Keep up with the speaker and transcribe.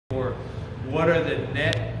what are the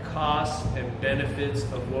net costs and benefits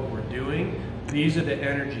of what we're doing. These are the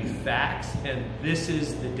energy facts, and this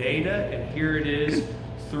is the data, and here it is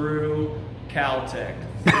through Caltech,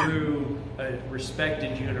 through a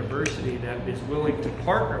respected university that is willing to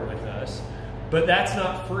partner with us. But that's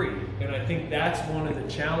not free, and I think that's one of the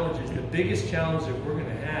challenges. The biggest challenge that we're going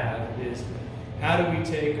to have is how do we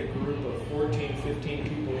take a group of 14, 15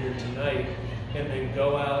 people here tonight and then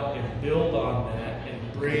go out and build on that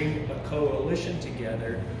and bring a coalition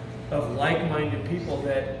together of like-minded people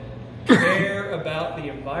that care about the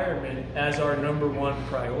environment as our #1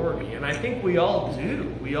 priority. And I think we all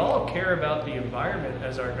do. We all care about the environment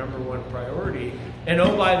as our #1 priority. And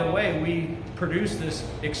oh, by the way, we produce this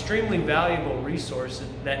extremely valuable resource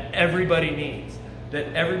that everybody needs,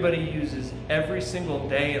 that everybody uses every single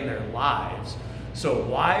day in their lives. So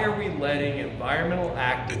why are we letting environmental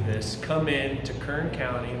activists come in to Kern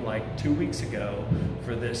County like 2 weeks ago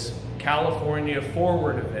for this California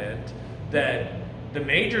Forward event that the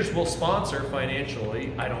majors will sponsor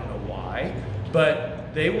financially? I don't know why,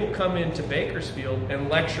 but they will come into Bakersfield and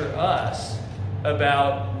lecture us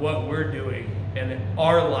about what we're doing and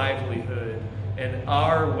our livelihood and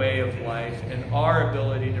our way of life and our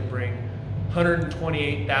ability to bring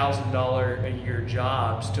 $128,000 a year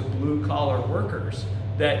jobs to blue-collar workers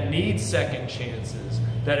that need second chances,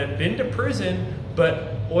 that have been to prison,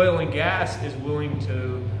 but oil and gas is willing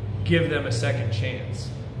to give them a second chance.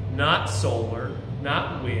 Not solar,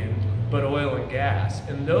 not wind, but oil and gas.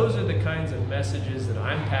 And those are the kinds of messages that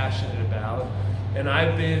I'm passionate about. And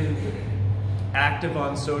I've been active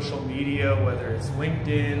on social media, whether it's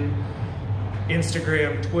LinkedIn,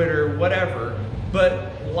 Instagram, Twitter, whatever.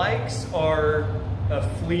 But likes are a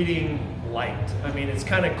fleeting light. I mean, it's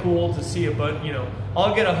kind of cool to see a bunch, you know,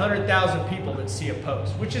 I'll get 100,000 people that see a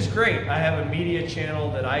post, which is great. I have a media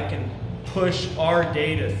channel that I can push our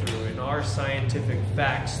data through and our scientific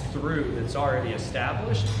facts through that's already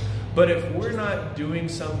established. But if we're not doing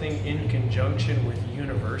something in conjunction with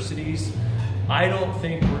universities, I don't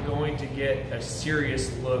think we're going to get a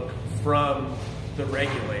serious look from the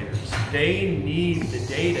regulators. They need the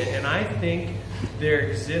data, and I think there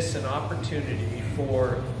exists an opportunity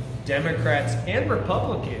for Democrats and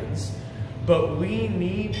Republicans, but we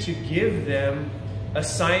need to give them a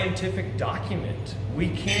scientific document. We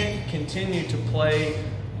can't continue to play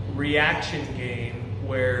reaction game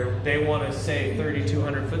where they want to say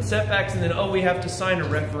 3,200 foot setbacks and then, oh, we have to sign a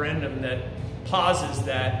referendum that pauses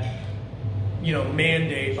that, you know,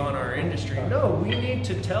 mandate on our industry. No, we need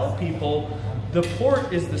to tell people the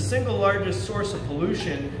port is the single largest source of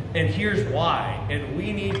pollution, and here's why. And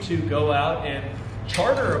we need to go out and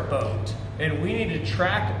charter a boat, and we need to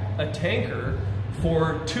track a tanker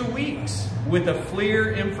for 2 weeks with a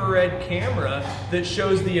FLIR infrared camera that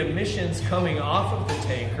shows the emissions coming off of the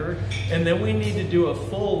tanker. And then we need to do a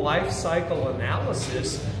full life cycle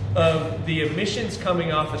analysis of the emissions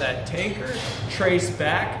coming off of that tanker, traced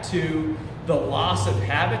back to the loss of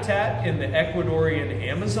habitat in the Ecuadorian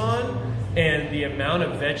Amazon and the amount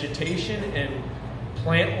of vegetation and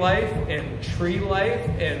plant life and tree life.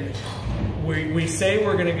 And we say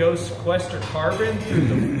we're going to go sequester carbon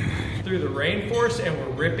through the rainforest, and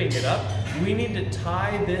we're ripping it up. We need to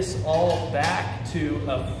tie this all back to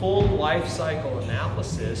a full life cycle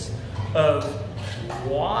analysis of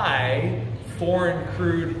why foreign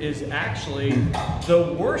crude is actually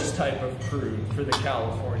the worst type of crude for the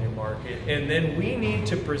California market. And then we need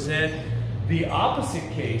to present the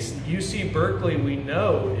opposite case. UC Berkeley, we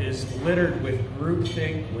know, is littered with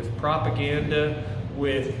groupthink, with propaganda,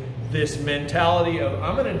 with this mentality of,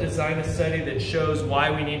 I'm going to design a study that shows why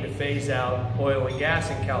we need to phase out oil and gas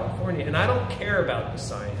in California, and I don't care about the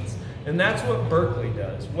science. And that's what Berkeley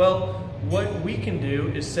does. Well, what we can do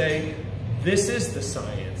is say, this is the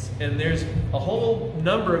science, and there's a whole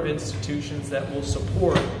number of institutions that will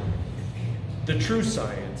support the true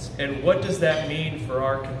science. And what does that mean for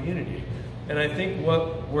our community? And I think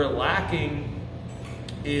what we're lacking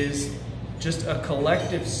is just a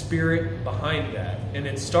collective spirit behind that. And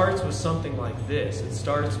it starts with something like this. It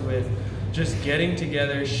starts with just getting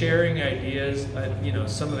together, sharing ideas. You know,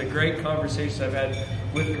 some of the great conversations I've had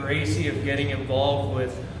with Gracie of getting involved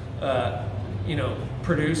with, you know,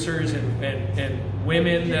 producers and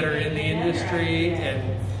women that are in the industry,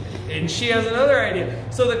 and she has another idea.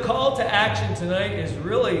 So the call to action tonight is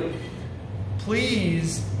really,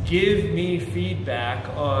 please give me feedback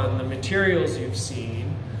on the materials you've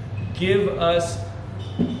seen. Give us,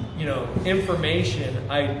 you know, information,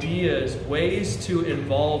 ideas, ways to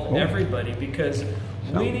involve everybody, because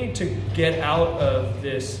we need to get out of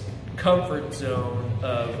this comfort zone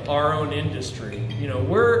of our own industry. You know,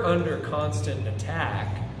 we're under constant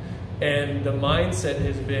attack, And the mindset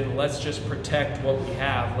has been, let's just protect what we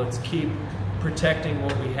have. Let's keep protecting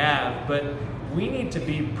what we have. But we need to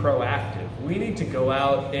be proactive. We need to go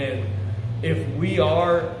out, and if we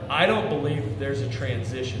are, I don't believe there's a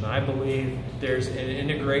transition. I believe there's an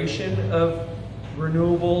integration of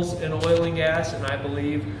renewables and oil and gas, and I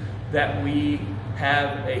believe that we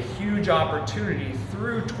have a huge opportunity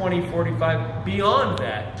through 2045, beyond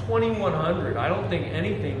that, 2100. I don't think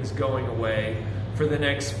anything's going away for the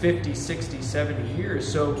next 50, 60, 70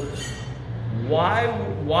 years. So why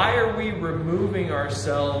are we removing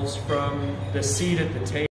ourselves from the seat at the table?